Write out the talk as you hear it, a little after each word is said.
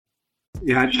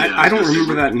Yeah, I don't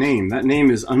remember that name. That name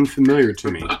is unfamiliar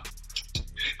to me.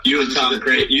 You and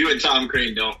Tom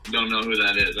Crane don't know who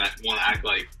that is. I want to act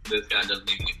like this guy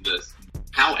doesn't even exist.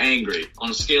 How angry,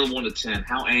 on a scale of 1 to 10,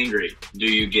 how angry do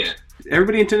you get?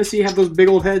 Everybody in Tennessee have those big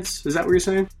old heads? Is that what you're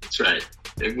saying? That's right.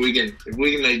 If we can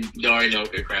make Dari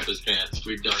Noka crap his pants,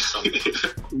 we've done something.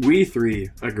 We three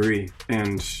agree.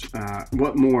 And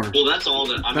what more? Well, that's all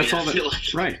that. I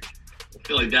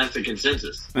feel like that's the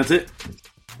consensus. That's it.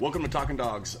 Welcome to Talking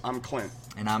Dogs. I'm Clint.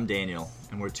 And I'm Daniel.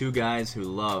 And we're two guys who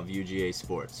love UGA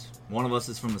sports. One of us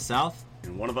is from the South.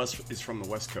 And one of us is from the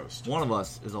West Coast. One of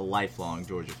us is a lifelong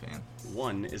Georgia fan.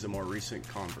 One is a more recent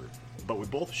convert. But we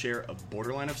both share a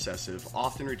borderline obsessive,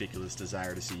 often ridiculous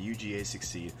desire to see UGA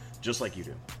succeed, just like you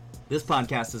do. This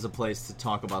podcast is a place to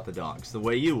talk about the dogs, the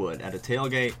way you would at a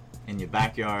tailgate, in your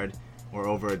backyard, or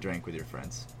over a drink with your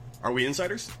friends. Are we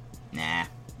insiders? Nah.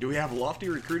 Do we have lofty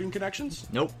recruiting connections?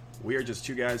 Nope. We are just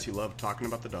two guys who love talking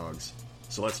about the dogs.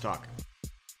 So let's talk.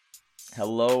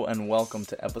 Hello and welcome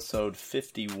to episode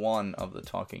 51 of the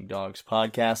Talking Dogs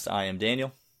podcast. I am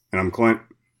Daniel. And I'm Clint.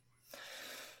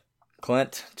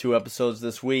 Clint, 2 episodes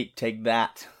this week. Take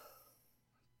that.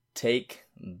 Take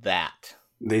that.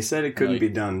 They said it couldn't be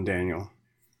done, Daniel.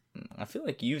 I feel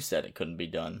like you said it couldn't be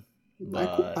done.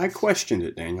 But... I questioned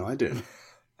it, Daniel. I did.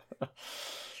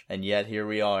 And yet here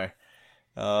we are.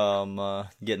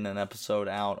 Getting an episode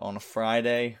out on a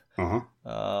Friday.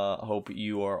 Hope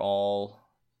you are all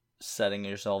setting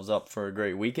yourselves up for a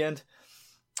great weekend.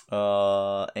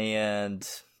 And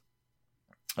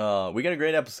we got a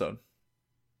great episode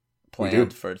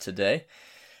planned for today.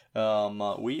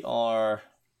 We are...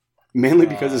 Mainly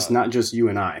because it's not just you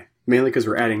and I. Mainly because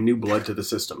we're adding new blood to the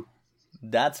system.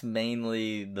 That's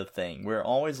mainly the thing. We're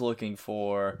always looking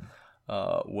for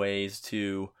ways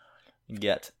to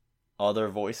get other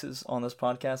voices on this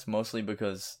podcast, mostly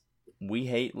because we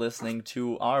hate listening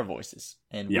to our voices.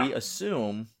 And we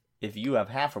assume if you have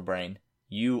half a brain,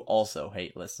 you also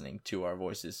hate listening to our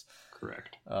voices.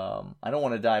 Correct. I don't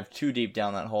want to dive too deep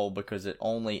down that hole because it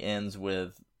only ends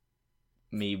with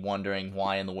me wondering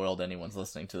why in the world anyone's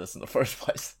listening to this in the first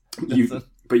place.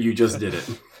 But you just did it.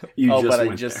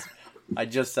 I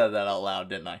just said that out loud,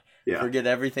 didn't I? Yeah. Forget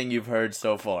everything you've heard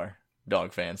so far,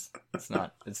 dog fans. It's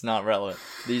not relevant.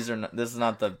 This is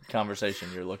not the conversation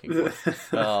you're looking for.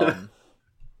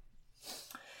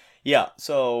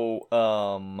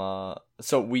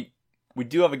 So we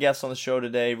do have a guest on the show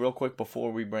today. Real quick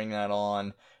before we bring that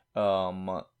on,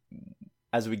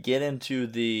 as we get into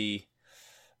the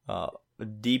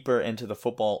deeper into the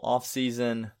football off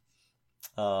season,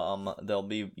 there'll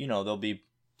be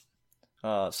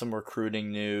some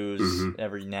recruiting news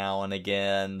every now and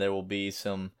again. There will be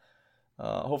some,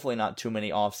 hopefully not too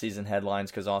many off-season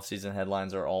headlines because off-season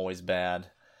headlines are always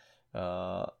bad.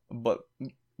 But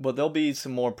there'll be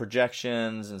some more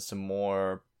projections and some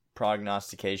more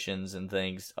prognostications and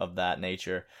things of that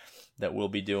nature that we'll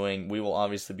be doing. We will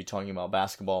obviously be talking about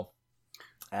basketball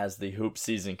as the hoop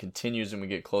season continues and we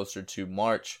get closer to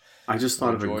March. I just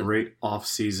thought of a great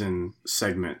off-season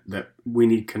segment that we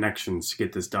need connections to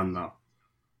get this done, though.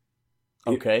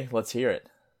 Okay, let's hear it.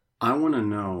 I want to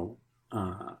know,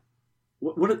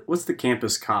 what's the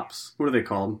campus cops? What are they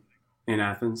called in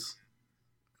Athens?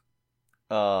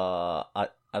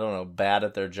 I don't know, bad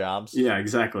at their jobs? Yeah,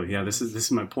 exactly. Yeah, this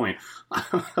is my point.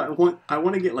 I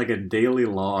want to get like a daily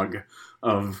log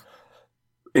of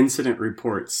incident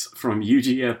reports from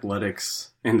UG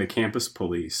Athletics and the campus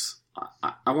police.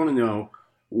 I want to know,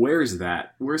 where's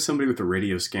somebody with a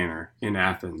radio scanner in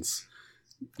Athens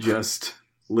just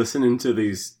listening to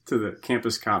the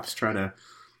campus cops try to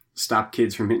stop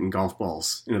kids from hitting golf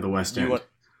balls into the West End.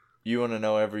 You want to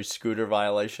know every scooter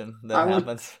violation that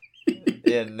happens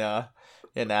in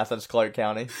Athens, Clark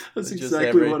County? That's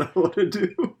exactly what I want to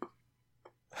do.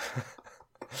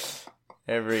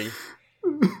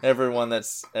 Everyone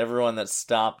that's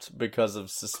stopped because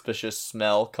of suspicious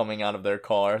smell coming out of their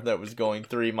car that was going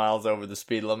 3 miles over the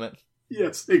speed limit.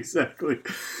 Yes, exactly.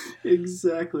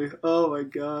 Oh my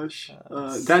gosh,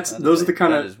 those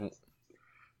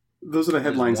are the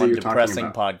headlines that you're talking about.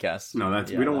 Depressing podcast. No,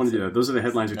 we don't want to do that. Those are the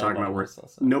headlines you're talking about where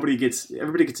everybody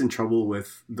gets in trouble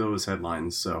with those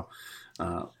headlines. So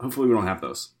hopefully we don't have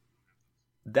those.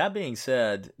 That being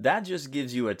said, that just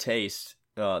gives you a taste.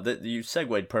 That you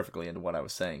segued perfectly into what I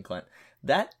was saying, Clint.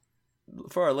 That,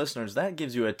 for our listeners, that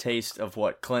gives you a taste of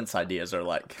what Clint's ideas are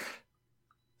like.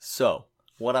 So,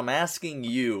 what I'm asking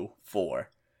you for,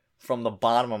 from the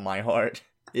bottom of my heart,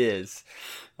 is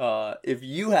if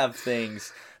you have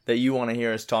things that you want to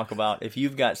hear us talk about, if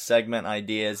you've got segment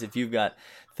ideas, if you've got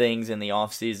things in the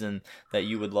off season that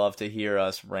you would love to hear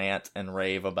us rant and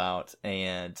rave about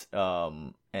and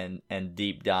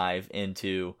deep dive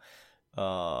into.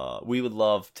 We would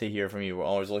love to hear from you. We're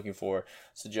always looking for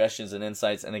suggestions and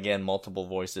insights, and again, multiple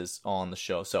voices on the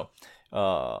show. So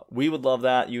we would love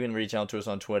that. You can reach out to us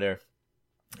on Twitter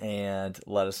and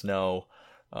let us know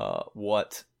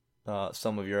what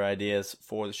some of your ideas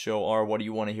for the show are. What do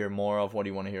you want to hear more of? What do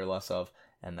you want to hear less of?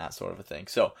 And that sort of a thing.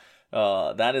 So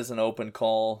that is an open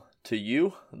call to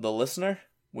you, the listener.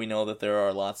 We know that there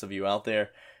are lots of you out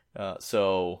there.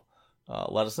 So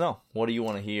let us know. What do you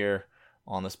want to hear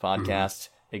on this podcast?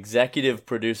 Executive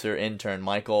producer intern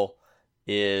Michael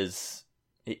is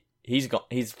he's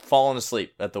fallen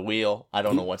asleep at the wheel. I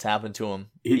don't know what's happened to him.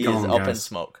 He is up in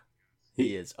smoke.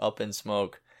 He is up in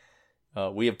smoke.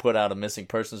 We have put out a missing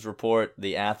persons report.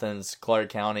 The Athens, Clark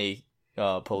County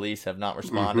police have not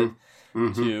responded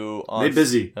to us. They're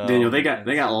busy, Daniel. They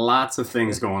got lots of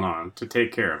things going on to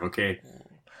take care of. Okay,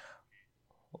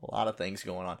 a lot of things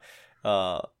going on.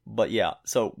 But yeah,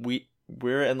 so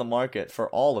we're in the market for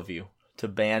all of you to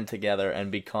band together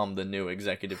and become the new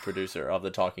executive producer of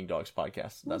the Talking Dogs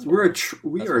podcast. That's what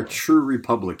we are a true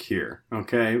republic here.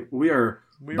 Okay, we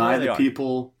by the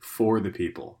people for the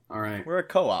people. All right, we're a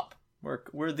co-op.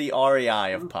 We're the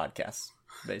REI of podcasts,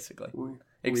 basically.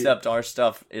 Except our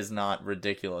stuff is not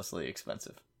ridiculously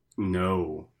expensive.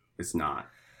 No, it's not.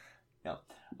 Yeah.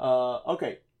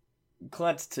 Okay,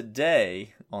 Clint.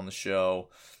 Today on the show,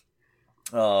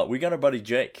 we got our buddy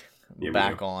Jake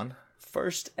back on.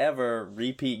 First ever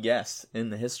repeat guest in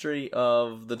the history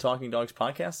of the Talking Dogs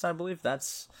podcast, I believe.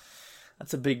 That's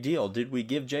a big deal. Did we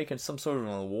give Jake some sort of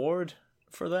an award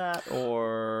for that,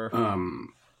 or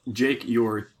Jake,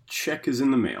 your check is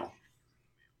in the mail.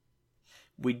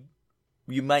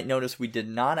 You might notice we did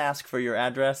not ask for your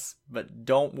address, but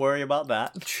don't worry about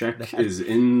that. Check is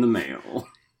in the mail.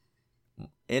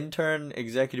 Intern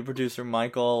executive producer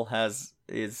Michael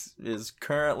is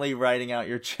currently writing out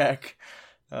your check,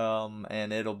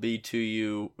 and it'll be to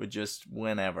you just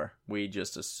whenever. We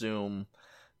just assume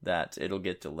that it'll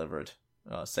get delivered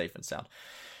safe and sound.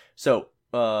 So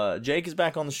Jake is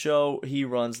back on the show. He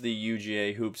runs the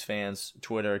UGA Hoops Fans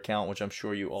Twitter account, which I'm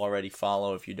sure you already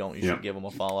follow. If you don't, you should give him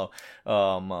a follow.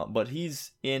 But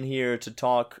he's in here to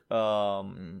talk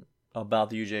about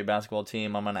the UGA basketball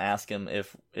team. I'm going to ask him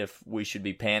if we should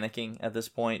be panicking at this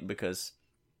point, because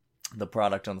the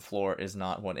product on the floor is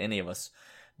not what any of us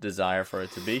desire for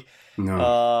it to be.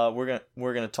 No.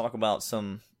 We're gonna talk about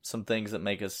some things that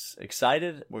make us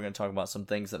excited. We're going to talk about some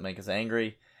things that make us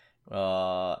angry.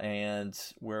 And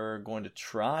we're going to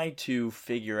try to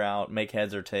make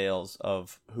heads or tails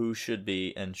of who should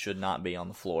be and should not be on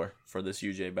the floor for this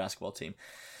UGA basketball team.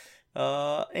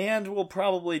 And we'll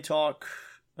probably talk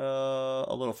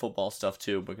a little football stuff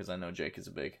too, because I know Jake is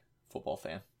a big football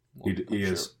fan. He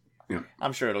is. Yeah.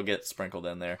 I'm sure it'll get sprinkled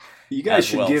in there. You guys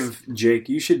should give Jake,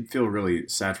 you should feel really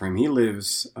sad for him. He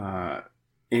lives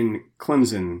in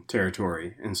Clemson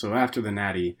territory, and so after the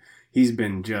Natty, he's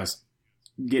been just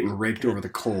getting raked over the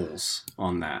coals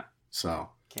on that. So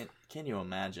can you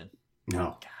imagine?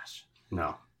 No. Gosh.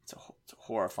 No. It's a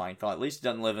horrifying thought. At least he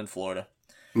doesn't live in Florida.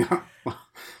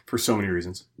 For so many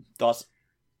reasons.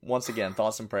 Once again,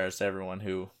 thoughts and prayers to everyone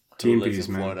who T's, lives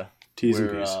in Florida. T's and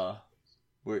P's.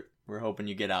 We're hoping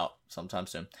you get out sometime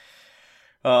soon.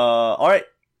 All right.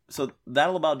 So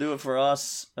that'll about do it for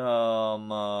us.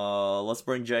 Let's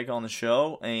bring Jake on the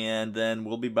show, and then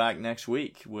we'll be back next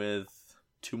week with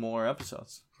 2 more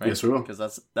episodes. Right? Yes, we will.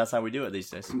 Because that's how we do it these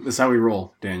days. That's how we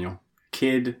roll, Daniel.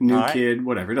 Kid, new kid,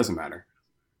 whatever. It doesn't matter.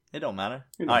 It don't matter.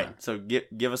 All right. So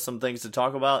give us some things to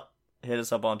talk about. Hit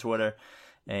us up on Twitter,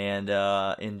 and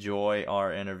enjoy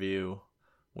our interview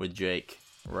with Jake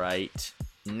right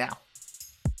now.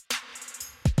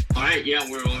 All right, yeah,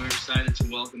 we're excited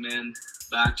to welcome in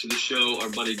back to the show our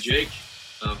buddy Jake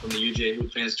from the UGA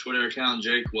Hoop Fans Twitter account.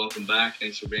 Jake, welcome back.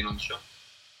 Thanks for being on the show.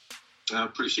 I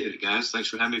appreciate it, guys. Thanks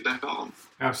for having me back on.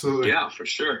 Absolutely. Yeah, for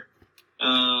sure.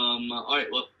 All right,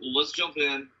 let's jump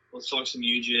in. Let's talk some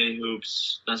UGA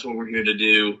hoops. That's what we're here to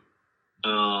do.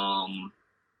 I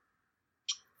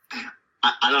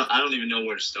don't even know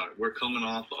where to start. We're coming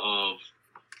off of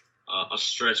a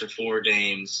stretch of 4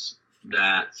 games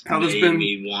that made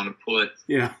me want to put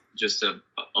just a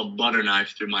butter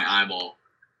knife through my eyeball.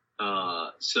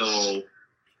 So,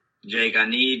 Jake, I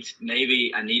need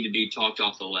to be talked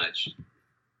off the ledge.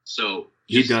 So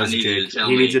he does, Jake.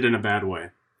 He needs it in a bad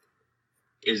way.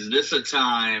 Is this a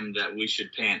time that we should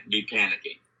be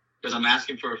panicking? Because I'm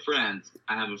asking for a friend.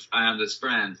 I have this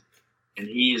friend, and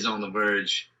he is on the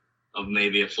verge of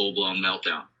maybe a full-blown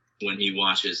meltdown when he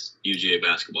watches UGA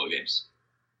basketball games.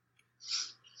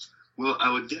 Well,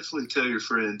 I would definitely tell your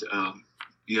friend,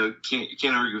 you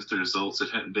can't argue with the results.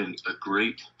 It hadn't been a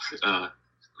great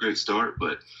start,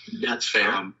 but that's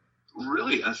fair.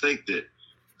 Really, I think that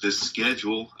the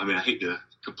schedule. I mean, I hate to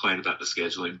complain about the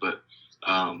scheduling, but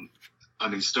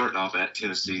starting off at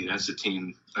Tennessee, that's a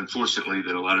team, unfortunately,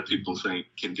 that a lot of people think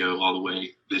can go all the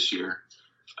way this year.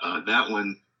 That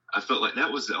one, I felt like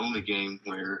that was the only game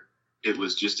where it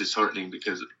was just disheartening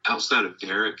because outside of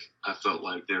Derek, I felt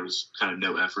like there was kind of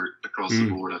no effort across the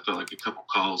board. I felt like a couple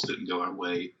calls didn't go our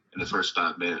way in the first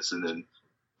 5 minutes, and then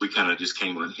we kind of just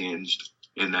came unhinged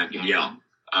in that game. Yeah.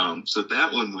 So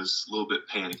that one was a little bit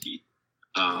panicky.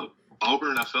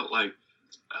 Auburn, I felt like,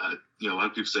 a lot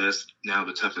of people say that's now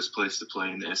the toughest place to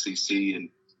play in the SEC, and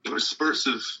there were spurts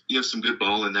of, some good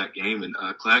ball in that game, and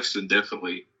Claxton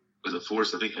definitely was a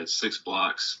force. I think had 6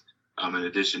 blocks, in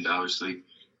addition to obviously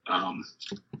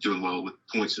doing well with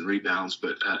points and rebounds,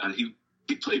 but he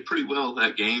played pretty well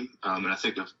that game, and I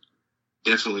think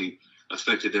definitely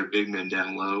affected their big men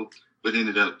down low, but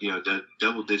ended up, that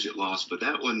double-digit loss. But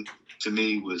that one, to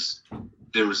me,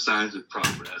 there were signs of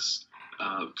progress.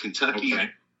 Kentucky,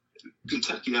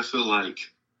 I feel like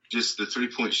just the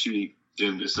three-point shooting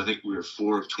doomed us. I think we were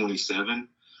 4 of 27,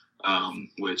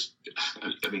 which,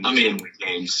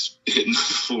 games hitting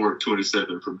 4 of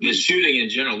 27 from the shooting in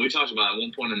general. We talked about at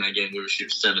one point in that game, we were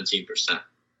shooting 17%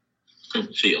 from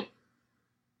the field.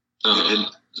 And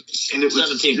it was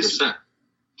 17%.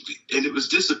 And it was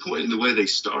disappointing the way they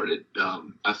started.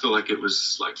 I feel like it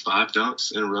was like 5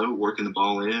 dunks in a row, working the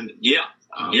ball in. Yeah.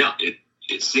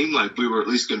 It seemed like we were at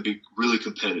least going to be really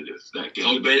competitive that game.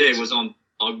 Ogbede was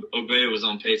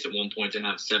on pace at one point to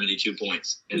have 72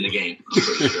 points in the game. I'm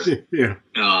pretty sure. Yeah.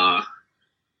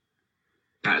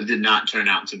 That did not turn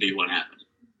out to be what happened.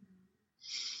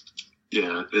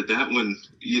 Yeah, that one.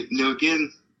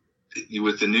 Again,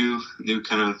 with the new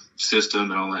kind of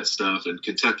system and all that stuff, and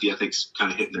Kentucky, I think, is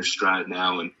kind of hitting their stride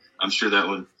now, and I'm sure that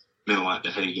one meant a lot to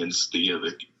Hagens.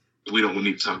 We don't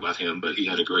need to talk about him, but he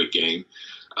had a great game.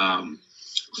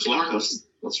 Florida,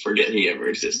 let's forget he ever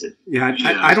existed. Yeah,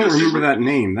 I don't remember that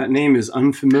name. That name is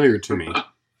unfamiliar to me.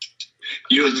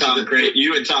 You and Tom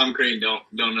Crane don't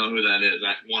know who that is.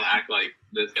 I want to act like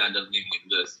this guy doesn't even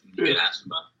exist and get asked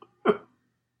about.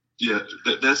 Yeah,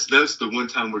 that's the one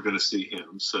time we're going to see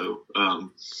him. So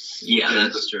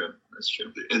that's true. That's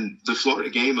true. And the Florida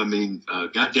game,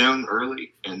 got down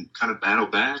early and kind of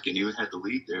battled back, and even had the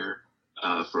lead there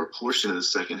for a portion of the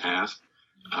second half,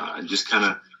 and just kind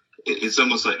of. It's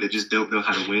almost like they just don't know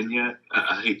how to win yet.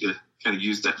 I hate to kind of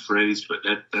use that phrase, but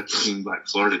that seemed like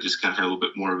Florida just kind of had a little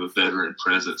bit more of a veteran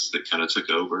presence that kind of took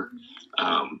over.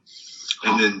 And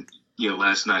then,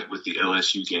 last night with the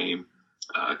LSU game,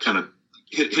 kind of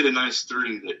hit a nice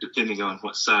 3 that, depending on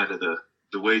what side of the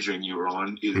wagering you were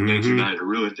on, either made your night or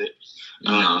ruined it.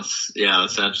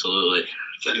 That's absolutely.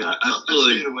 Yeah, I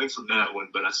stayed away from that one,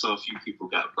 but I saw a few people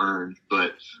got burned.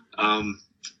 But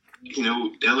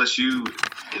LSU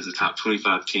is a top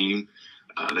 25 team.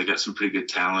 They got some pretty good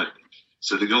talent.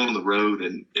 So they go on the road,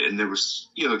 and there was,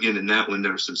 again, in that one,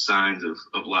 there were some signs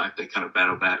of life. They kind of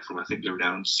battled back from, I think they were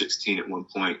down 16 at one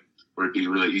point, where it'd be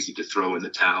really easy to throw in the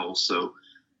towel. So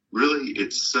really,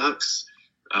 it sucks,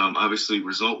 obviously,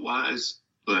 result-wise.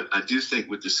 But I do think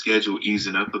with the schedule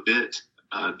easing up a bit,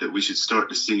 that we should start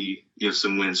to see,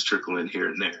 some wins trickle in here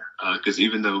and there. Because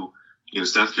even though,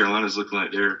 South Carolina's looking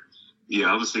like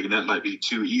I was thinking that might be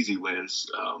 2 easy wins,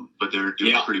 but they're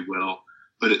doing pretty well.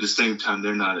 But at the same time,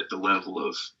 they're not at the level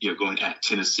of, going at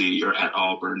Tennessee or at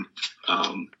Auburn.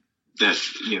 That,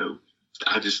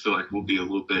 I just feel like we'll be a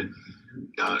little bit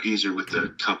easier with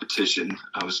the competition,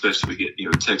 especially if we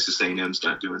get, Texas A&M's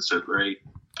not doing so great.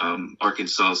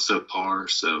 Arkansas is subpar.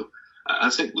 So I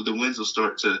think the wins will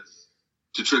start to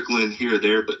trickle in here or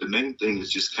there. But the main thing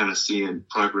is just kind of seeing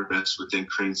progress within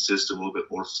Crane's system, a little bit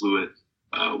more fluid.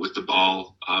 With the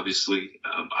ball, obviously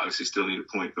still need a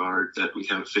point guard. That we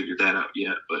haven't figured that out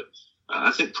yet, but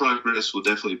I think progress will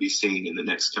definitely be seen in the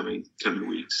next coming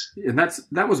weeks. And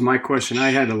that was my question.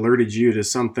 I had alerted you to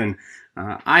something.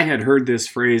 I had heard this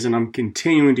phrase, and I'm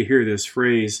continuing to hear this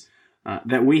phrase,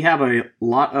 that we have a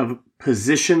lot of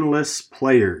positionless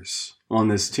players on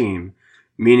this team,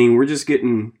 meaning we're just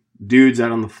getting dudes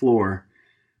out on the floor,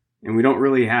 and we don't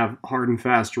really have hard and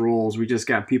fast roles. We just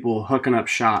got people hooking up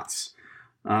shots.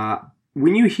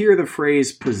 When you hear the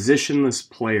phrase positionless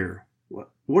player,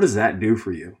 what does that do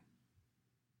for you?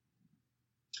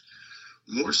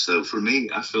 More so for me,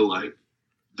 I feel like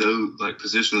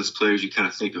positionless players, you kind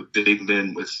of think of big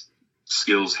men with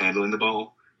skills handling the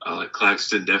ball. Like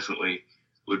Claxton definitely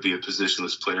would be a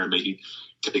positionless player. I mean, he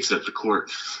takes up the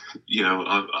court,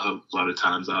 a lot of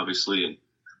times, obviously, and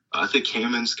I think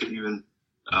Hammonds could even,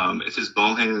 if his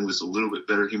ball handling was a little bit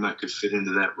better, he might could fit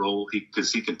into that role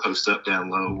because he can post up, down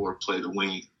low, or play the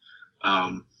wing.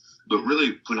 But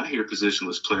really, when I hear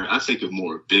positionless player, I think of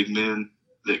more big men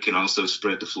that can also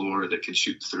spread the floor, that can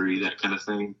shoot three, that kind of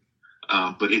thing.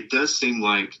 But it does seem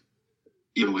like,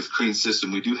 with Crean's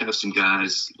system, we do have some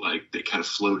guys like that kind of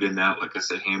float in and out. Like I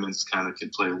said, Hammonds kind of can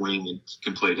play wing and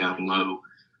can play down low.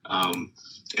 And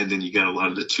then you got a lot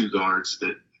of the two guards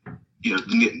that,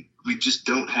 we just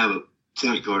don't have a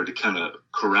point guard to kind of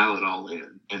corral it all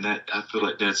in. And that, I feel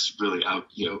like that's really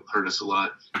hurt us a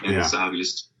lot. And it's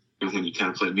obvious when you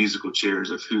kind of play musical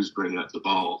chairs of who's bringing up the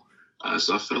ball.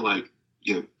 So I feel like,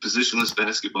 positionless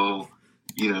basketball,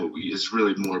 is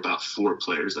really more about four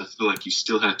players. I feel like you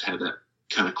still have to have that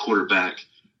kind of quarterback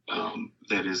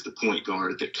that is the point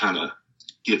guard that kind of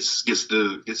gets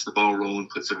the ball rolling,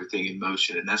 puts everything in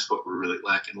motion, and that's what we're really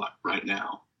lacking right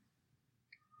now.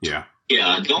 Yeah.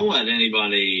 Yeah, don't let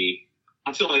anybody –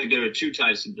 I feel like there are two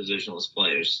types of positionless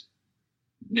players.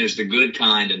 There's the good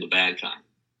kind and the bad kind.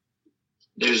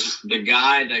 There's the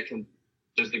guy that can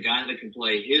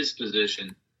play his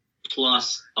position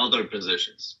plus other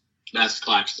positions. That's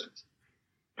Claxton,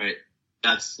 right?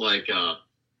 That's like a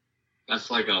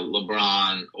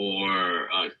LeBron or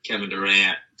a Kevin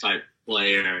Durant type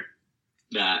player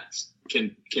that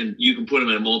you can put him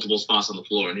in multiple spots on the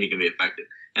floor and he can be effective.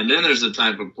 And then there's the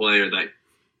type of player that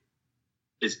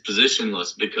is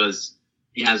positionless because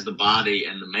he has the body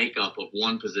and the makeup of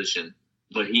one position,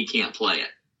 but he can't play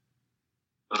it.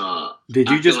 Did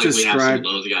you just describe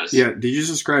those guys? Yeah. Did you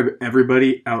just describe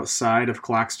everybody outside of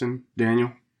Claxton,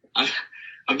 Daniel? I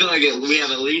feel like we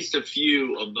have at least a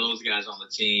few of those guys on the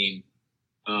team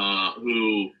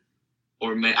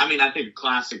I think a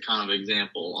classic kind of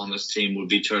example on this team would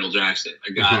be Turtle Jackson,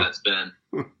 a guy that's been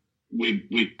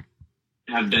we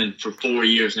have been for 4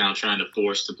 years now trying to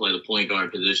force to play the point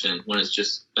guard position when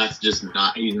it's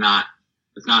not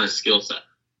his skill set,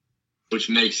 which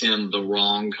makes him the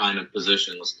wrong kind of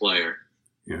positionless player.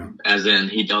 Yeah. As in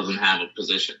he doesn't have a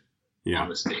position on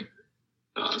this team.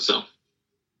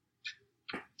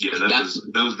 Yeah,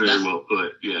 that was very well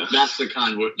put. Yeah, that's the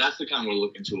kind we're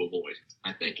looking to avoid,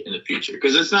 I think, in the future.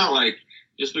 Because it's not like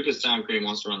just because Tom Crean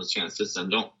wants to run the chance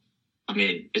system,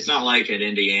 it's not like at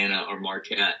Indiana or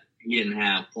Marquette he didn't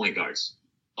have point guards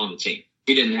on the team.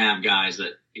 He didn't have guys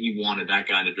that he wanted that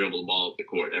guy to dribble the ball up the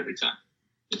court every time.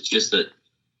 It's just that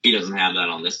he doesn't have that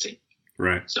on this team.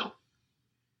 Right. So,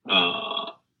 maybe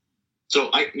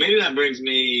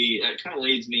that kind of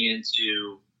leads me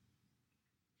into.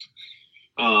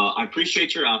 I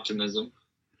appreciate your optimism,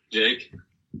 Jake,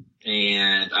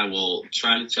 and I will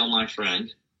try to tell my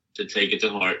friend to take it to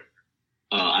heart.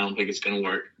 I don't think it's going to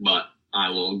work, but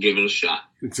I will give it a shot.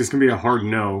 It's just going to be a hard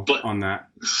no on that.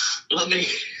 I've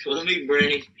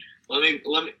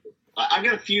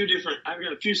got a few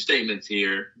statements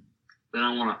here that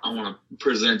I want to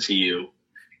present to you.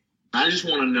 I just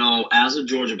want to know, as a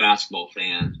Georgia basketball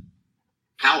fan,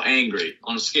 how angry,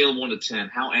 on a scale of 1 to 10,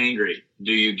 how angry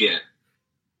do you get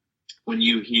when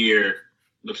you hear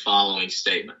the following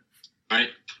statement, right?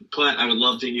 Clint, I would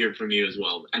love to hear from you as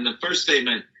well. And the first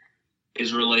statement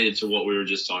is related to what we were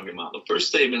just talking about. The first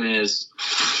statement is,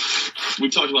 we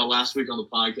talked about last week on the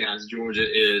podcast, Georgia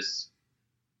is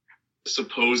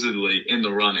supposedly in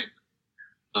the running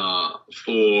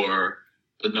for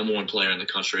the number one player in the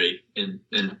country in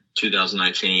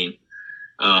 2019.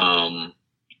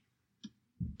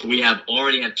 We have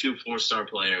already had 2 4-star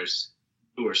players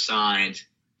who are signed,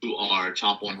 who are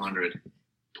top 100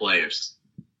 players.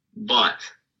 But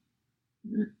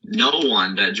no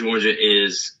one that Georgia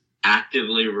is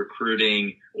actively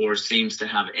recruiting or seems to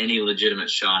have any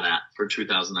legitimate shot at for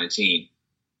 2019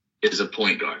 is a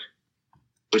point guard,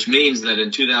 which means that in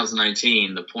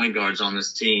 2019, the point guards on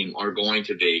this team are going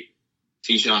to be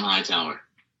Tayshaun Hightower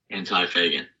and Ty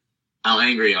Fagan. How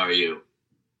angry are you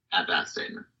at that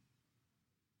statement?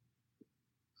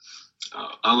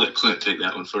 I'll let Clint take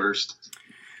that one first.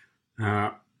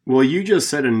 Well, you just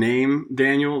said a name,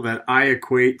 Daniel, that I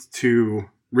equate to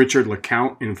Richard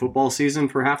LeCount in football season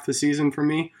for half the season for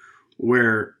me,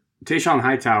 where Tayshaun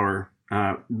Hightower,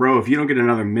 bro, if you don't get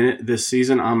another minute this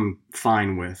season, I'm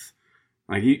fine with.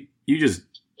 Like, you just...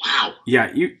 Wow.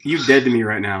 Yeah, you dead to me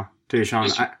right now,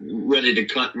 Tayshaun. Ready to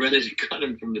cut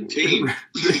him from the team.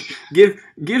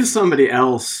 give somebody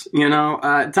else,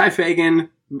 Ty Fagan,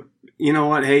 you know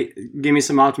what? Hey, give me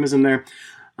some optimism there.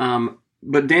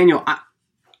 But Daniel,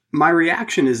 my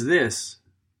reaction is this.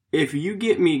 If you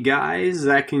get me guys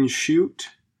that can shoot,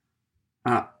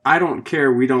 I don't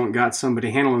care we don't got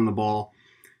somebody handling the ball.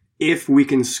 If we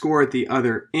can score at the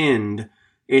other end,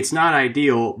 It's not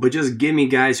ideal, but just give me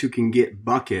guys who can get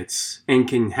buckets and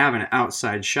can have an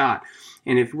outside shot.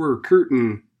 And if we're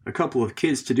recruiting a couple of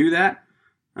kids to do that,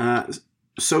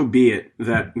 so be it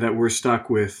that we're stuck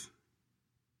with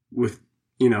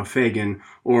Fagan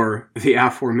or the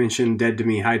aforementioned dead to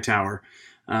me Hightower.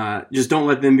 Just don't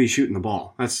let them be shooting the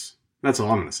ball. That's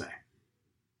all I'm going to say.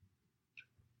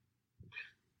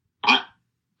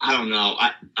 I don't know.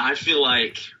 I feel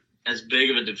like as big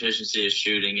of a deficiency as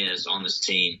shooting is on this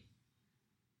team,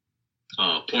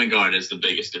 point guard is the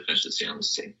biggest deficiency on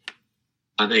this team.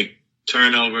 I think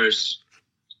turnovers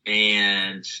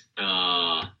and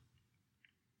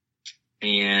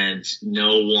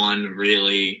no one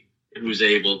really who's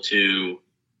able to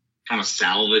kind of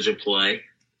salvage a play.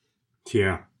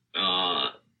 Yeah.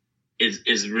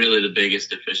 Is really the biggest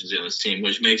deficiency on this team,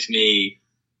 which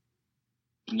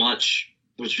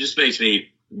just makes me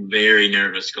very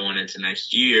nervous going into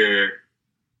next year.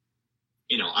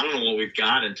 I don't know what we've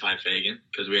got in Ty Fagan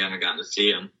because we haven't gotten to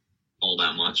see him all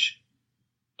that much.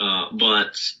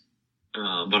 But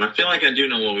I feel like I do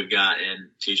know what we've got in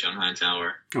Tyshawn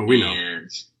Hightower. Oh, we know. And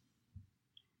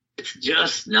it's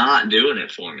just not doing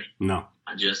it for me. No.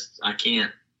 I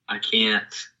can't. I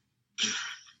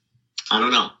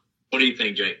don't know. What do you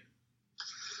think, Jake?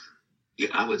 Yeah,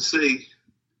 I would say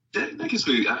that gets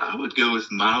me. I would go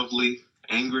with mildly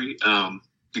angry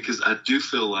because I do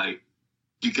feel like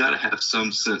you got to have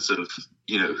some sense of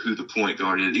who the point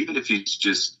guard is, even if he's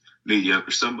just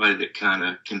mediocre, somebody that kind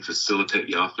of can facilitate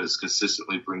the offense,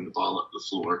 consistently bring the ball up the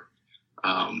floor.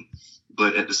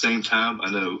 But at the same time,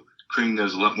 I know Crean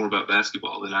knows a lot more about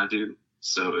basketball than I do.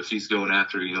 So if he's going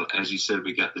after, as you said,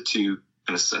 we got the two.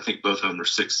 I think both of them are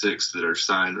 6'6" that are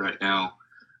signed right now.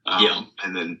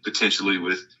 And then potentially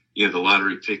with, the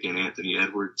lottery pick in Anthony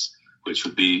Edwards, which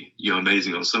would be,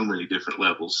 amazing on so many different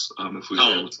levels if we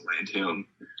were able to land him.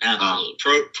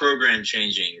 Absolutely.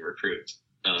 Program-changing recruit.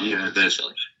 That's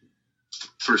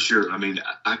for sure. I mean,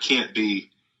 I can't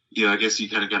be, I guess you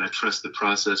kind of got to trust the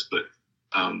process, but,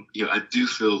 I do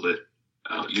feel that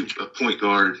a point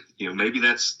guard, maybe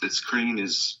that's Crean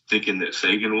is thinking that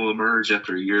Fagan will emerge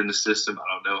after a year in the system. I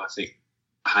don't know. I think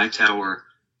Hightower,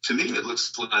 to me, it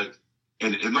looks like,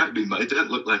 and it might be, it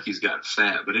doesn't look like he's gotten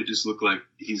fat, but it just looked like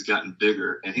he's gotten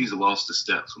bigger and he's lost a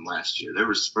step from last year. There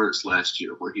were spurts last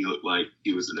year where he looked like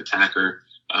he was an attacker,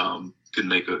 could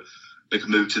make a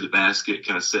move to the basket,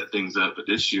 kind of set things up. But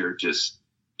this year,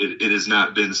 it has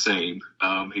not been the same.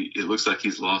 It looks like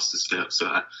he's lost a step. So,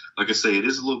 like I say, it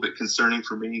is a little bit concerning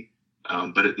for me.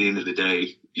 But at the end of the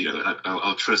day,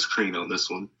 I'll trust Crean on this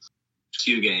one.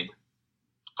 Two game.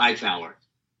 Hightower,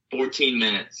 14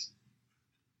 minutes,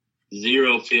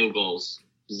 0 field goals,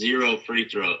 0 free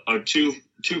throw, or two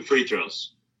free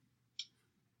throws,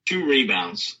 2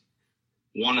 rebounds,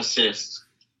 1 assist,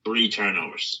 3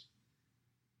 turnovers,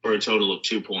 for a total of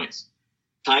 2 points.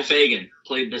 Ty Fagan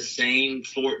played the same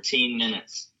 14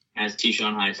 minutes as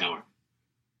Tyshawn Hightower.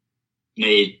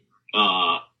 Made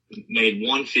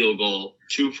 1 field goal,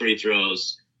 2 free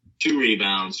throws, 2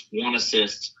 rebounds, 1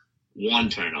 assist, 1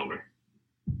 turnover.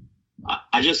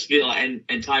 I just feel,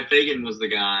 and Ty Fagan was the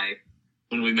guy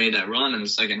when we made that run in the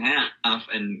second half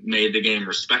and made the game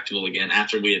respectable again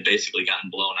after we had basically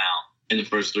gotten blown out in the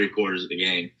first 3 quarters of the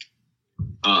game.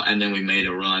 And then we made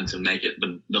a run to make it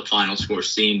the final score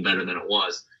seem better than it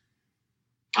was.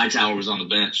 Hightower was on the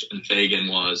bench and Fagan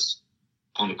was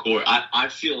on the court. I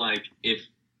feel like if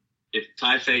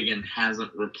Ty Fagan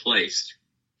hasn't replaced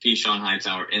Tyshawn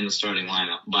Hightower in the starting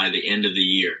lineup by the end of the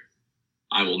year,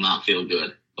 I will not feel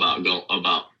good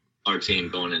about our team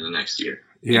going into next year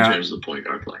in terms of the point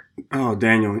guard play. Oh,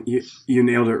 Daniel, you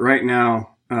nailed it. Right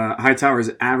now, Hightower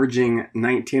is averaging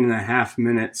 19.5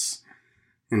 minutes,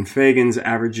 and Fagan's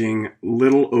averaging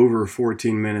little over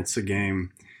 14 minutes a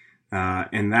game.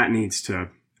 And that needs to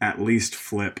at least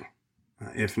flip,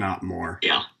 if not more.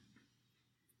 Yeah.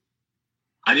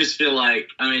 I just feel like,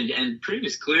 and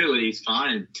Previous clearly he's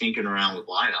fine tinkering around with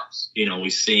lineups.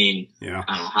 We've seen, I don't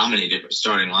know how many different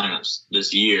starting lineups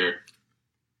this year.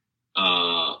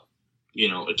 Torian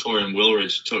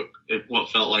Wilridge took what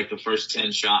felt like the first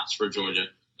 10 shots for Georgia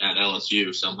at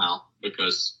LSU somehow,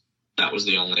 because that was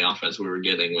the only offense we were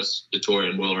getting was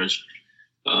Torian Wilridge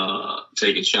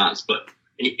taking shots. But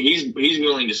he's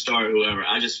willing to start whoever.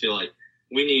 I just feel like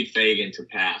we need Fagan to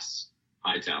pass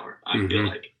Hightower. I feel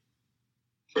like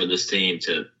for this team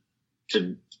to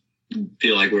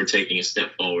feel like we're taking a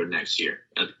step forward next year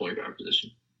at the point guard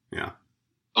position. Yeah.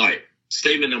 All right.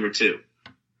 Statement number 2.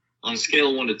 On a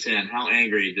scale of 1 to 10, how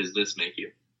angry does this make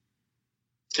you?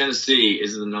 Tennessee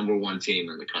is the number 1 team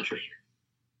in the country.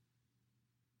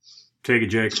 Take it,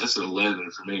 Jake. That's an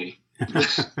 11 for me.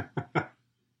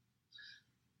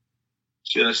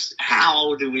 just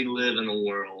how do we live in a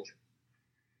world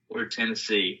where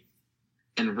Tennessee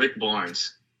and Rick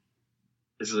Barnes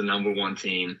is the number one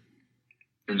team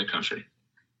in the country?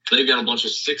 They've got a bunch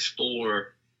of 6'4",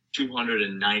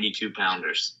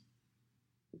 292-pounders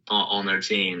on their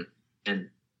team, and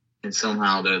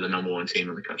somehow they're the number one team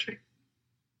in the country.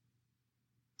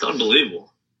 It's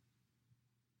unbelievable.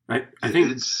 I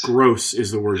think gross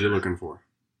is the word you're looking for.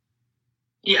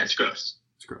 Yeah, it's gross.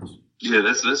 It's gross. Yeah,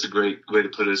 that's a great way to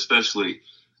put it, especially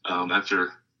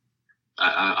after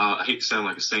I hate to sound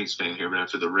like a Saints fan here, but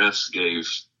after the refs gave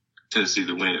Tennessee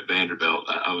the win at Vanderbilt,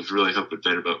 I was really hoping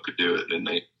Vanderbilt could do it, and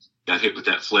they got hit with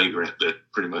that flagrant that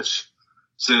pretty much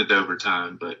sent it to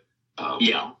overtime. But I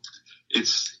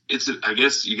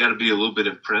guess you got to be a little bit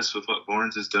impressed with what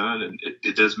Barnes has done, and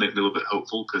it does make me a little bit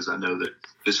hopeful because I know that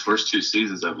his first 2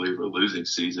 seasons, I believe, were losing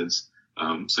seasons.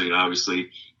 So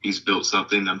obviously he's built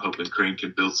something. I'm hoping Crean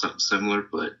can build something similar,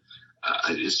 but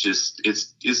it's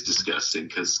disgusting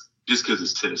because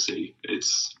it's Tennessee.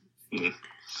 It's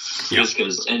just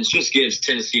because, and it just gives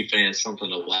Tennessee fans something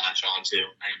to latch onto.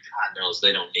 And God knows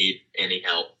they don't need any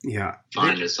help. Yeah,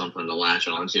 finding something to latch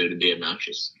onto to be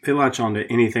obnoxious. They latch onto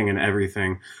anything and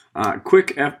everything.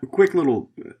 Quick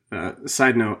little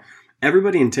side note.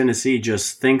 Everybody in Tennessee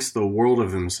just thinks the world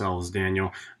of themselves,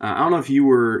 Daniel. I don't know if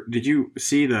did you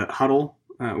see the huddle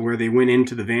where they went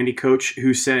into the Vandy coach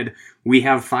who said, we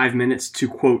have 5 minutes to,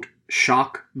 quote,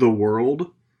 shock the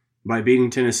world by beating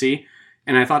Tennessee?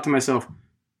 And I thought to myself,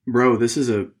 bro, this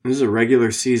is a regular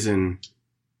season.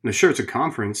 Sure, it's a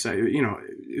conference.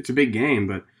 It's a big game,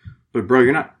 but bro,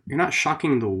 you're not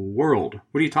shocking the world.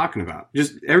 What are you talking about?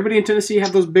 Just everybody in Tennessee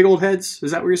have those big old heads? Is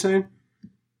that what you're saying?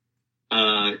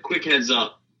 Quick heads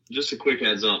up. Just a quick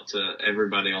heads up to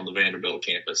everybody on the Vanderbilt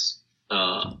campus.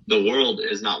 The world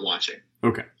is not watching.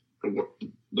 Okay.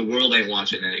 The world ain't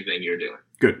watching anything you're doing.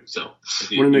 Good. So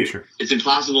want to make sure. It's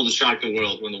impossible to shock the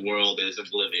world when the world is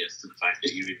oblivious to the fact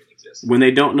that you even exist. When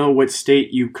they don't know what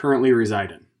state you currently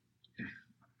reside in.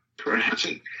 Correct. I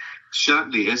think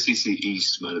shock the SEC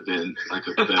East might have been like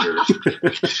a better way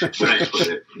to put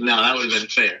it. No, that would have been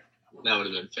fair.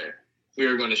 We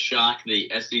are going to shock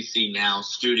the SEC Now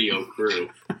studio crew.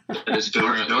 That is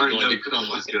going to come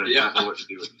with it. Yeah, know what to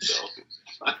do with himself.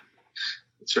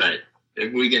 That's right.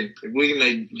 If we can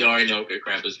make Dari Noka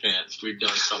crap his pants, we've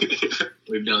done something.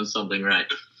 We've done something right.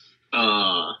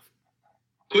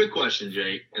 Quick question,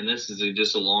 Jake, and this is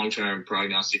just a long-term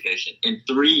prognostication. In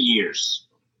 3 years,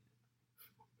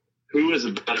 who is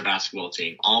a better basketball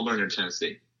team, Auburn or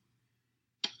Tennessee?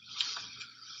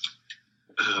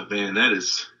 Oh, man, that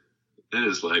is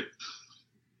like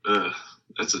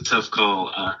that's a tough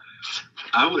call. I'd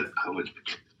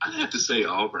have to say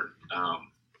Auburn.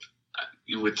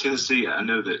 With Tennessee, I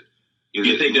know that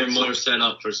you think they're more set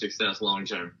up for success long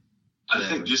term. I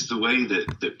think just the way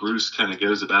that Bruce kind of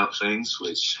goes about things,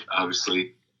 which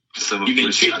obviously some of you've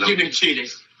been cheating.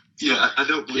 Yeah, I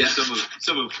don't believe some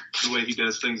of the way he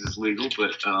does things is legal,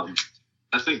 but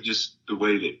I think just the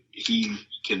way that he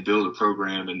can build a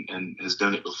program and has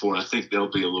done it before, I think they'll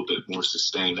be a little bit more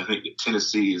sustained. I think that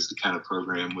Tennessee is the kind of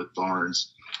program with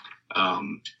Barnes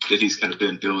that he's kind of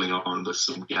been building on with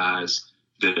some guys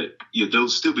that they'll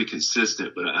still be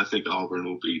consistent, but I think Auburn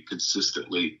will be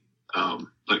consistently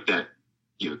like that,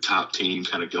 top team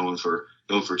kind of going for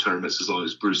tournaments as long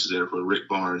as Bruce is there. For Rick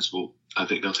Barnes, I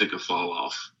think they'll take a fall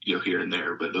off, here and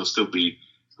there, but they'll still be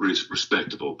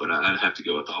respectable. But I'd have to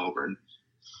go with Auburn.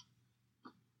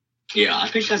 Yeah, I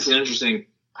think that's going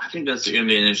to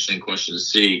be an interesting question to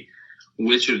see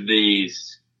which of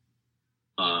these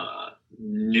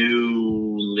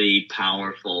newly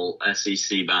powerful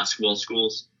SEC basketball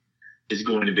schools is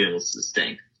going to be able to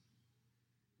sustain.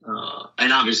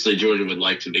 And obviously Georgia would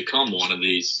like to become one of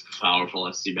these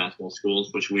powerful SEC basketball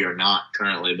schools, which we are not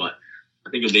currently, but I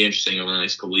think it'll be interesting over the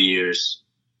next couple of years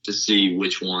to see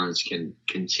which ones can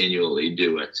continually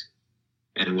do it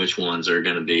and which ones are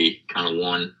going to be kind of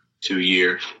 1-2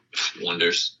 year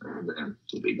wonders and then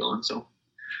will be gone. So.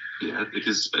 Yeah,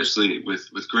 because especially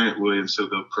with Grant Williams, he'll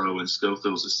go pro, and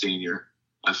Schofield's a senior.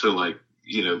 I feel like,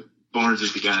 Barnes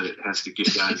is the guy that has to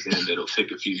get guys in that'll take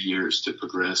a few years to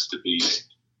progress to be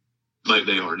like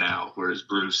they are now. Whereas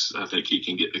Bruce, I think he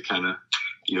can get the kind of,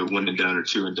 1 and done or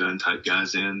 2 and done type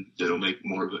guys in that'll make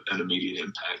more of an immediate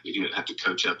impact. You don't have to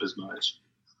coach up as much.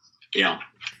 Yeah,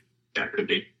 that could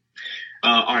be.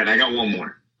 All right, I got one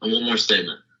more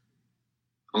statement.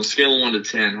 On a scale of 1 to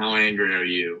 10, how angry are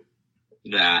you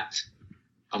that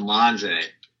Amanje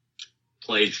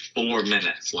played 4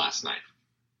 minutes last night?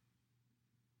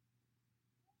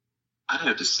 I'd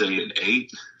have to say an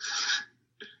 8.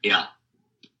 Yeah,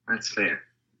 that's fair.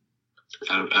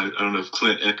 I don't know if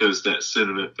Clint echoes that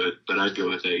sentiment, but I'd go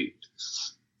with 8.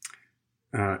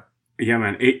 Yeah,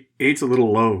 man, 8's a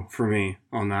little low for me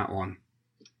on that one.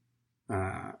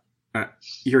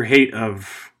 Your hate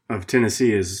of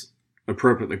Tennessee is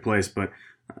appropriately placed, but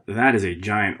that is a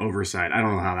giant oversight. I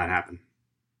don't know how that happened.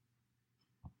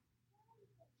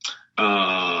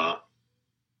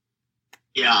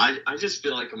 Yeah, I just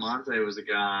feel like Amonte was a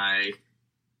guy.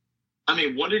 I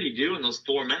mean, what did he do in those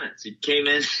 4 minutes? He came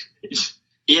in,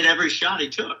 he had every shot he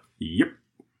took. Yep.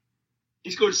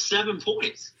 He scored 7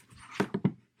 points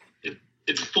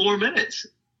in 4 minutes.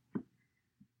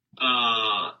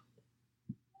 And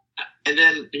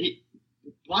then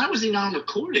why was he not on the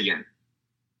court again?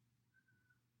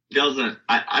 I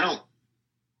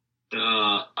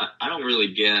don't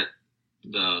really get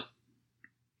the.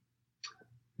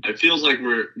 It feels like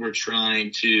we're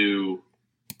trying to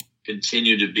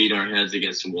continue to beat our heads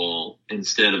against the wall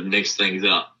instead of mix things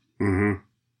up. Mm-hmm.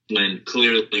 When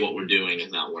clearly what we're doing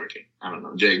is not working. I don't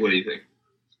know. Jake, what do you think?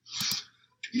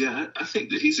 Yeah, I think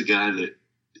that he's a guy that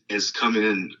has come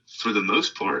in for the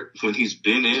most part. When he's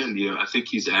been in, I think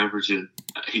he's averaging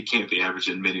 – he can't be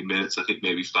averaging many minutes. I think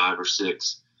maybe 5 or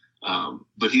 6.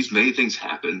 But he's made things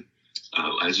happen,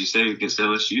 as you say, against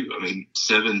LSU. I mean,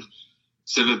 7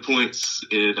 points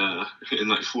in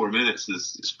like 4 minutes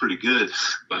is pretty good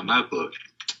by my book.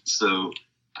 So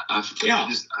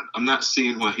I'm not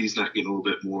seeing why he's not getting a little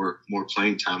bit more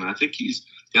playing time. And I think he's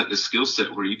got the skill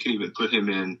set where you can even put him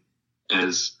in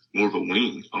as more of a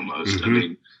wing almost. Mm-hmm. I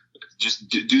mean, just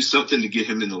do something to get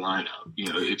him in the lineup.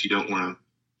 If you don't want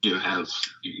to, have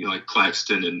like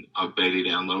Claxton and Ogbede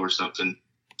down low or something,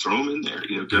 throw him in there.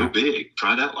 Go big.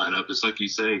 Try that lineup. It's like you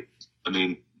say. I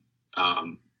mean,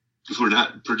 we're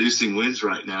not producing wins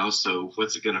right now, so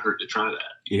what's it going to hurt to try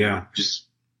that? Yeah. Just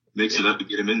mix it up and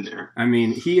get him in there. I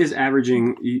mean, he is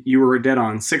averaging, you were dead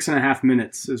on, 6.5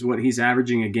 minutes is what he's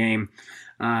averaging a game.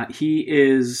 He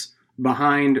is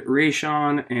behind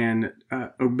Rayshon and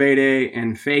Ogbede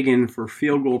and Fagan for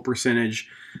field goal percentage.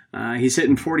 He's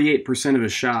hitting 48% of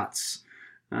his shots.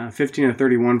 15 of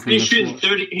 31 from he's shooting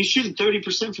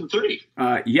 30% from 3.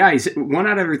 Yeah, he's 1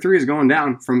 out of every 3 is going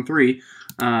down from 3.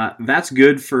 That's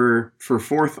good for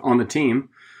 4th on the team.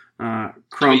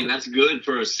 Crump, that's good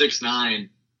for a 6'9"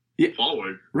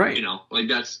 forward. Right.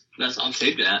 That's I'll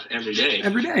take that every day.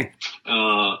 Every day.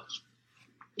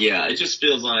 Yeah, it just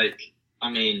feels like,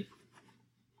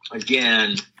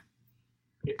 again,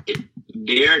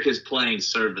 Derek is playing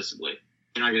serviceably.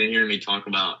 You're not going to hear me talk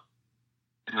about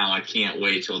how I can't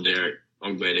wait till Derek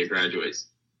Ogbede graduates,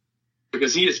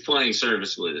 because he is playing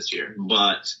serviceably this year.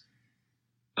 But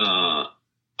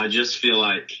I just feel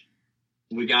like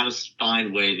we got to find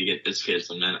a way to get this kid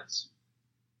some minutes,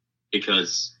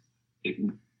 because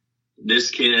this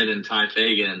kid and Ty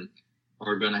Fagan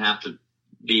are going to have to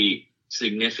be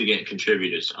significant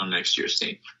contributors on next year's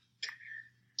team.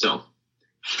 So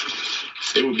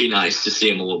it would be nice to see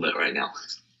him a little bit right now.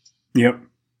 Yep.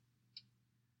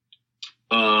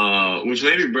 Which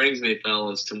maybe brings me,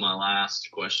 fellas, to my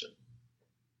last question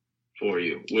for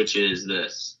you, which is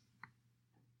this.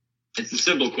 It's a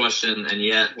simple question, and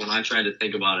yet when I tried to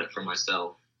think about it for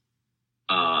myself,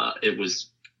 it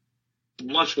was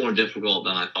much more difficult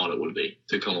than I thought it would be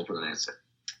to come up with an answer.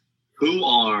 Who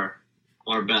are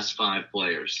our best 5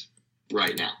 players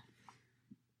right now?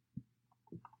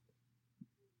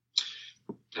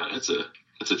 That's a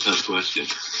tough question.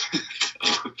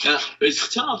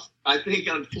 It's tough, I think,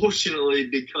 unfortunately,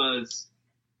 because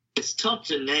it's tough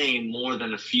to name more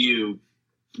than a few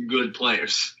good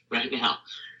players right now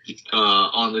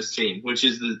on this team, which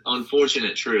is the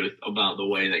unfortunate truth about the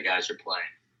way that guys are playing.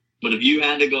 But if you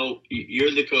had to go,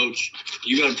 you're the coach,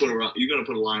 you got to put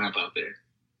a lineup out there.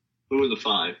 Who are the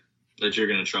 5 that you're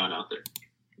going to trot out there?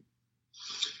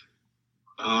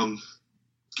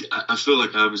 I feel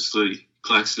like obviously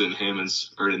Claxton and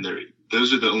Hammonds are in there.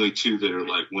 Those are the only 2 that are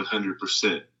like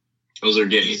 100%. Those are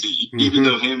getting easy. Mm-hmm. Even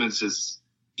though Hammonds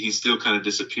he still kind of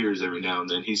disappears every now and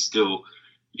then. He's still,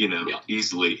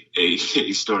 easily a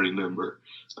starting member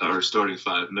or starting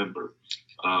 5 member.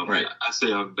 Right. I say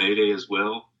Ogbede as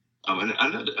well. And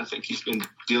I think he's been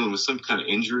dealing with some kind of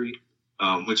injury,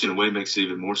 which in a way makes it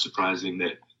even more surprising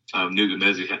that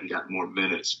Nugamezi hadn't gotten more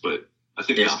minutes. But I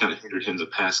think that's kind of hindered him the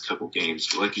past couple games.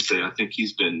 But like you say, I think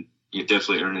he's been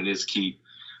definitely earning his keep.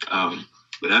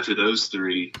 But after those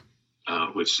 3,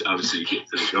 which obviously you get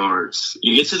to the guards.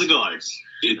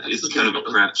 It's kind of a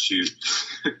crapshoot.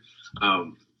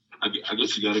 I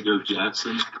guess you got to go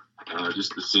Jackson,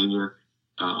 just the senior.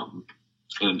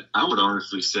 And I would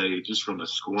honestly say, just from a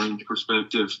scoring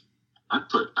perspective,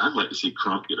 I'd like to see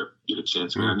Crump get a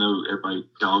chance. I know everybody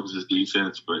dogs his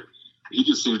defense, but he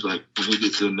just seems like when he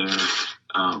gets in there,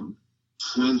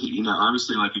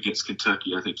 obviously like against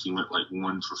Kentucky, I think he went like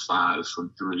 1 for 5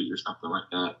 from 3 or something like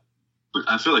that. But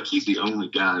I feel like he's the only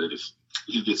guy that if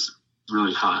he gets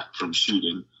really hot from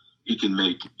shooting, he can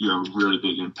make, really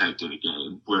big impact in a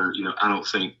game where, I don't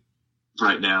think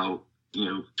right now,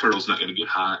 Turtle's not going to get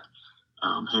hot.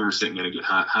 Harris ain't going to get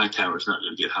hot. Hightower's not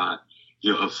going to get hot.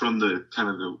 From the kind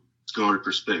of the guard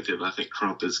perspective, I think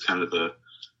Crump is kind of the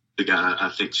guy I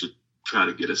think should try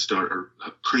to get a start, or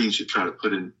Crean should try to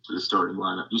put into the starting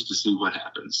lineup just to see what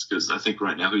happens. Because I think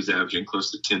right now he's averaging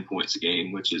close to 10 points a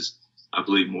game, which is, I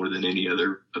believe, more than any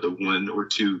other of the 1 or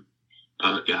 2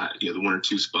 guy, the 1 or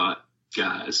 2 spot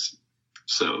guys.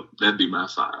 So that'd be my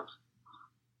 5.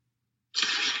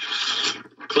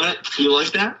 Clint, you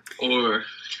like that, or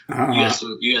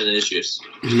you got issues?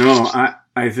 No,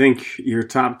 I think your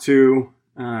top 2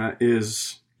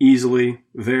 is easily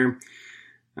there.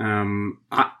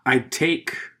 I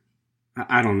take,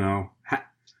 I don't know,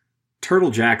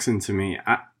 Turtle Jackson to me.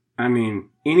 I mean,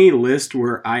 any list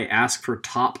where I ask for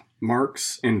top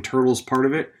marks and Turtle's part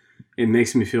of it, it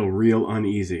makes me feel real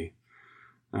uneasy.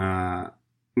 Now,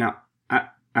 I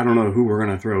don't know who we're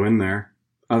going to throw in there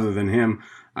other than him.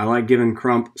 I like giving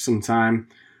Crump some time.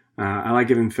 I like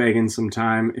giving Fagan some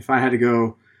time. If I had to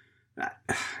go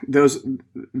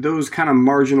those kind of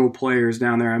marginal players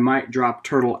down there, I might drop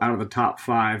Turtle out of the top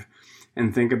 5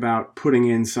 and think about putting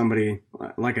in somebody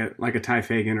like a Ty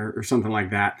Fagan or something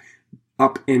like that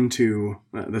up into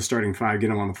the starting 5, get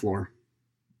him on the floor.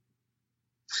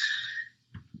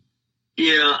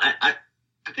 Yeah, I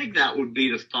think that would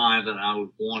be the 5 that I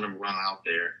would want to run out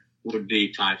there, would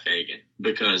be Ty Fagan,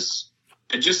 because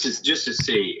just to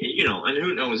see, and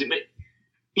who knows,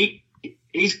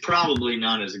 he's probably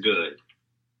not as good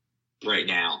right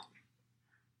now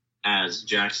as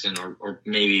Jackson or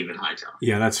maybe even Hightower.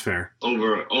 Yeah, that's fair.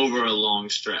 Over a long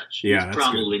stretch. Yeah, he's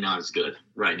probably not as good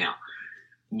right now.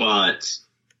 But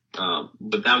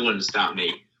that wouldn't stop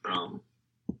me from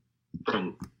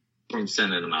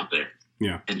sending him out there.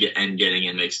 Yeah. And getting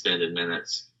him extended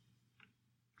minutes.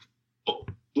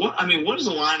 What does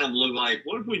the lineup look like?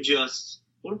 What if we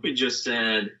just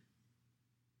said,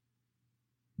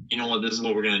 you know what, this is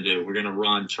what we're going to do. We're going to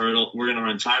run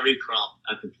Tyree Crump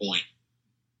at the point.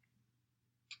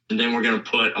 And then we're going to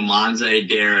put Amonze,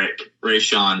 Derek,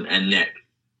 Rayshawn, and Nick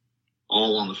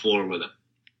all on the floor with him.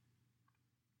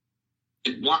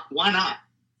 Why not?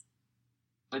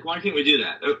 Like, why can't we do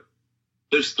that?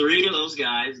 There's 3 of those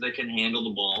guys that can handle the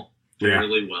ball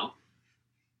fairly well.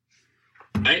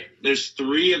 Right? There's 4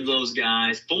 of those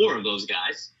guys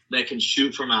that can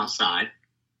shoot from outside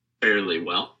fairly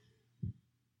well.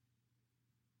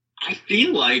 I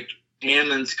feel like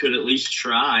Hammonds could at least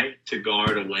try to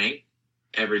guard a wing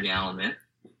every now and then.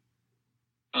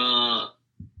 I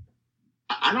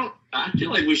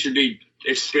feel like we should be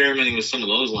experimenting with some of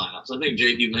those lineups. I think,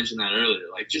 Jake, you mentioned that earlier.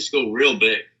 Like, just go real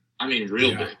big. I mean,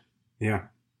 real big. Yeah.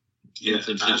 In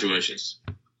some situations.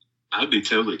 I'd be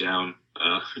totally down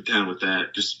with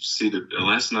that. Just see the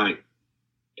last night.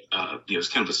 It's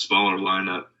kind of a smaller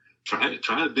lineup.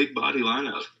 Try a big body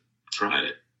lineup. Try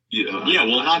it.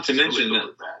 Not to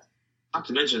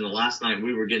mention the last night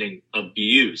we were getting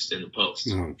abused in the post.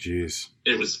 Oh, jeez.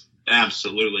 It was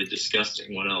absolutely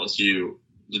disgusting what LSU,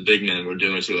 the big men, were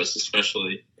doing to us,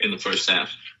 especially in the first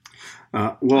half.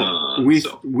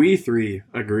 We 3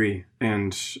 agree.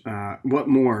 And what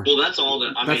more? Well, that's all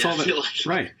that. I feel like,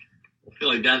 right. I feel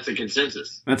like that's a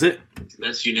consensus. That's it.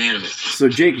 That's unanimous. So,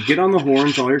 Jake, get on the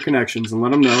horn to all your connections and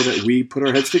let them know that we put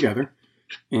our heads together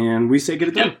and we say get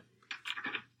it done.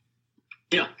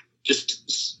 Yeah.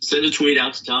 Just send a tweet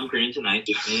out to Tom Crean tonight,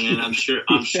 and I'm sure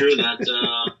that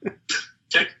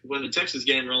when the Texas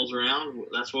game rolls around,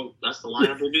 that's the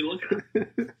lineup we'll be looking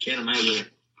at. Can't imagine it.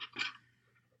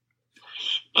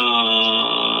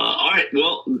 All right.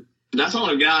 Well, that's all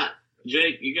I've got.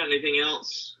 Jake, you got anything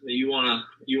else that you wanna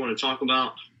talk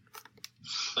about?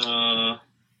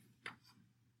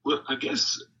 Well, I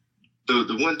guess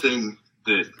the one thing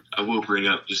that I will bring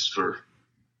up, just for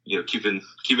keeping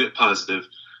it positive,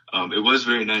 it was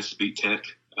very nice to beat Tech.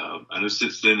 I know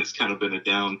since then it's kind of been a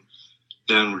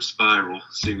downward spiral,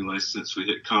 seemingly, since we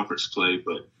hit conference play.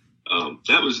 But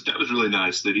that was really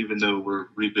nice. That even though we're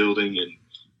rebuilding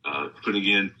and putting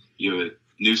in a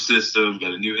new system,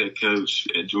 got a new head coach,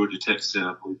 and Georgia Tech's in,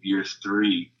 I believe, year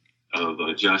 3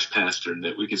 of Josh Pastern,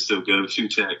 that we can still go to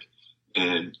Tech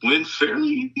and win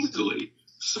fairly easily.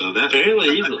 So that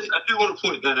fairly easily. I do want to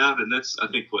point that out, and that's, I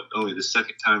think, only the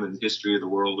second time in the history of the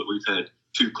world that we've had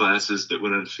 2 classes that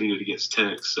went undefeated against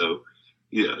Tech. So,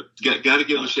 got to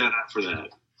give them a shout out for that.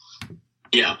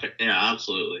 Yeah,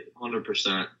 absolutely,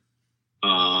 100%.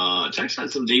 Tech's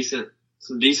had some decent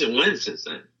wins since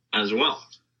then as well.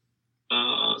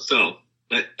 So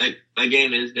that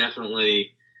game is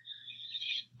definitely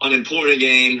an important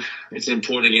game. It's an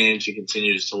important game to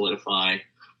continue to solidify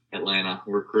Atlanta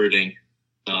recruiting.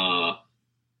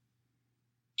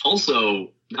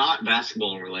 Also, not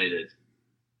basketball related,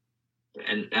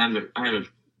 and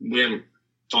we haven't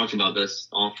talked about this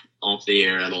off the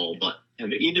air at all. But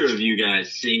have either of you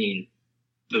guys seen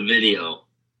the video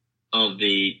of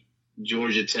the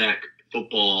Georgia Tech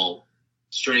football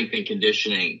strength and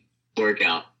conditioning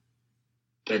workout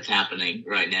that's happening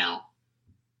right now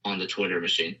on the Twitter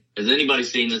machine? Has anybody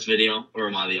seen this video, or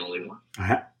am I the only one?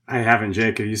 I haven't,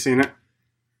 Jake. Have you seen it?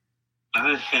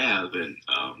 I have, and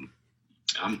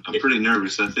I'm pretty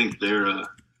nervous. I think they're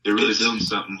really doing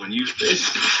something. When you can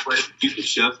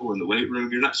shuffle in the weight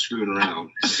room, you're not screwing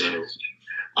around. So,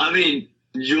 I mean,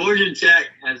 Georgia Tech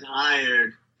has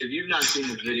hired. If you've not seen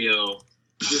this video,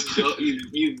 just go.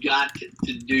 You've got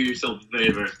to do yourself a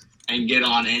favor and get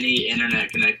on any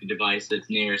internet-connected device that's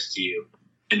nearest to you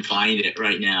and find it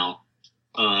right now.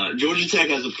 Georgia Tech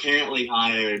has apparently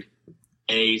hired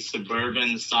a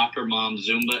suburban soccer mom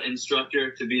Zumba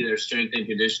instructor to be their strength and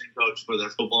conditioning coach for their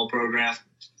football program.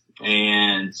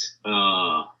 And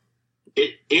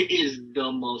it is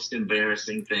the most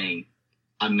embarrassing thing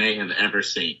I may have ever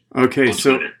seen. Okay,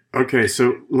 so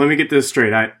let me get this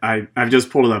straight. I've just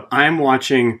pulled it up. I'm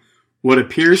watching what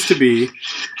appears to be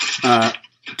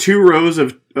 2 rows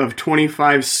of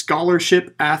 25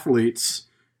 scholarship athletes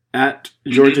at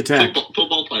Georgia Tech.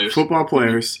 Football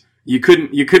players. You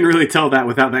couldn't really tell that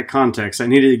without that context. I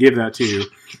needed to give that to you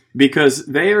because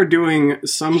they are doing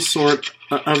some sort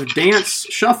of dance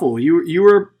shuffle. You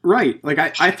were right. Like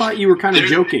I thought you were kind of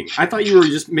joking. I thought you were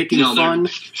just making fun.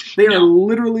 They are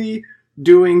literally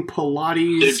doing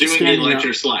Pilates. They're doing the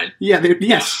electric slide. Yeah.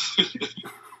 Yes.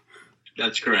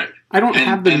 That's correct. I don't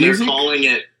have the music.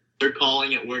 They're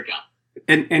calling it workout.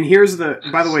 And here's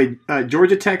by the way,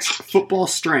 Georgia Tech's football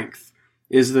strength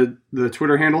is the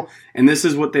Twitter handle, and this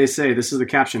is what they say. This is the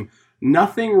caption.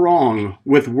 Nothing wrong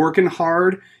with working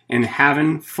hard and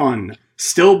having fun.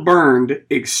 Still burned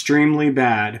extremely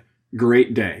bad.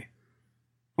 Great day.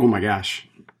 Oh my gosh.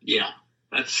 Yeah.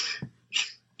 That's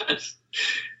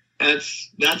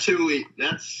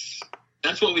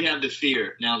what we have to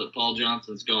fear now that Paul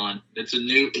Johnson's gone. It's a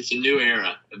new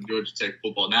era of Georgia Tech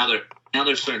football. Now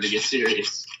they're starting to get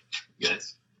serious,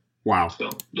 guys. Wow. So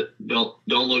don't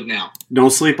look now. Don't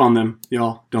sleep on them,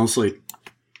 y'all. Don't sleep.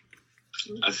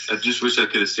 I just wish I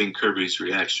could have seen Kirby's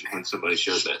reaction when somebody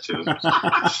showed that to him.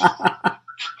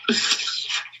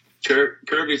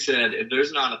 Kirby said, "If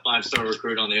there's not a 5-star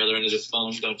recruit on the other end of this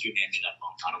phone, don't you hand me that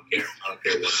phone. I don't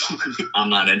care what's on it. I'm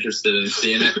not interested in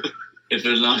seeing it. If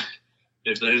there's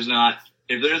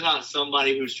not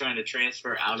somebody who's trying to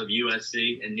transfer out of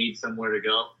USC and needs somewhere to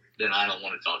go, then I don't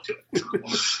want to talk to it.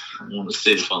 I want to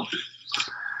see the phone."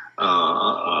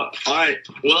 All right.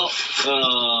 Well,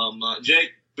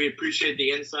 Jake, we appreciate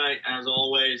the insight as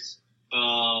always.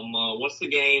 What's the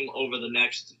game over the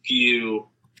next few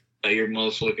that you're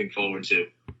most looking forward to?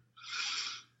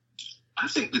 I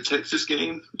think the Texas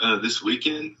game this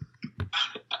weekend,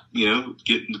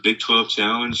 getting the Big 12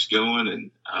 Challenge going,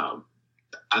 and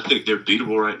I think they're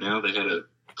beatable right now. They had a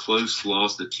close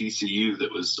loss to TCU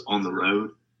that was on the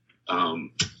road.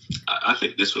 I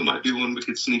think this one might be one we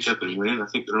could sneak up and win. I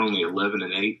think they're only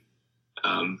 11-8.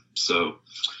 So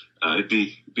it'd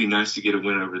be nice to get a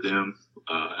win over them.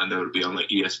 I know it'll be on like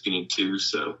ESPN2.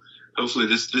 So hopefully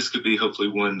this could be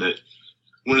one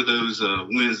of those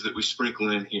wins that we sprinkle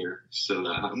in here. So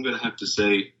I'm going to have to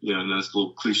say, that's a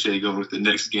little cliche going with the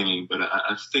next game, but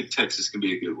I think Texas can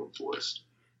be a good one for us.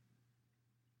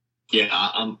 Yeah,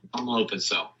 I'm hoping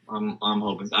so. I'm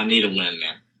hoping. I need a win,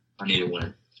 man. I need a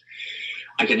win.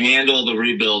 I can handle the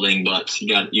rebuilding, but you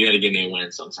got to give me a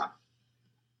win sometime.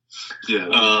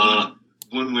 Yeah,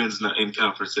 one win's not in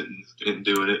conference and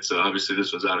doing it. So obviously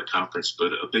this one's out of conference,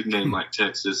 but a big name like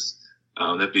Texas,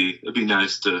 that'd be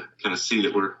nice to kind of see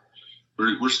that we're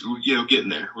getting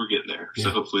there. We're getting there. Yeah. So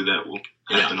hopefully that will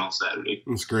happen on Saturday.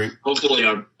 That's great. Hopefully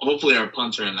our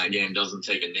punter in that game doesn't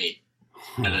take a knee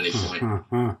at any point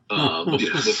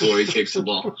before he kicks the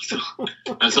ball. So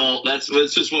that's all. That's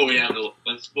just what we have to.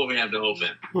 That's what we have to hope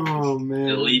in. Oh man!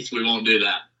 At least we won't do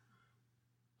that.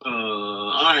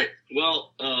 All right.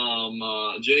 Well,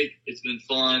 Jake, it's been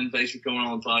fun. Thanks for coming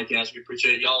on the podcast. We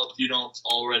appreciate it. Y'all. If you don't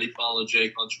already follow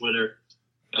Jake on Twitter,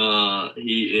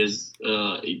 he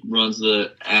runs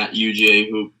the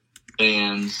 @UJ Hoop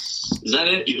Fans. Is that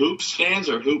it? Hoops Fans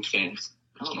or Hoop Fans?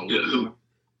 I don't know.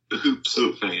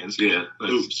 Hoop fans, yeah.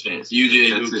 Hoops fans.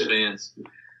 UJ Hoops fans.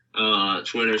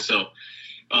 Twitter. So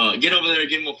get over there,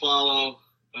 give them a follow,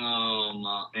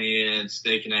 and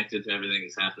stay connected to everything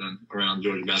that's happening around the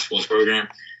Georgia basketball program.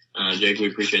 Jake, we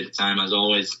appreciate the time as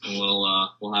always, and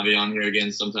we'll have you on here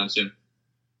again sometime soon.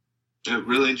 I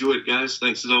really enjoyed it, guys.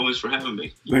 Thanks as always for having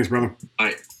me. Thanks, brother. All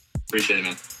right. Appreciate it,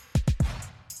 man.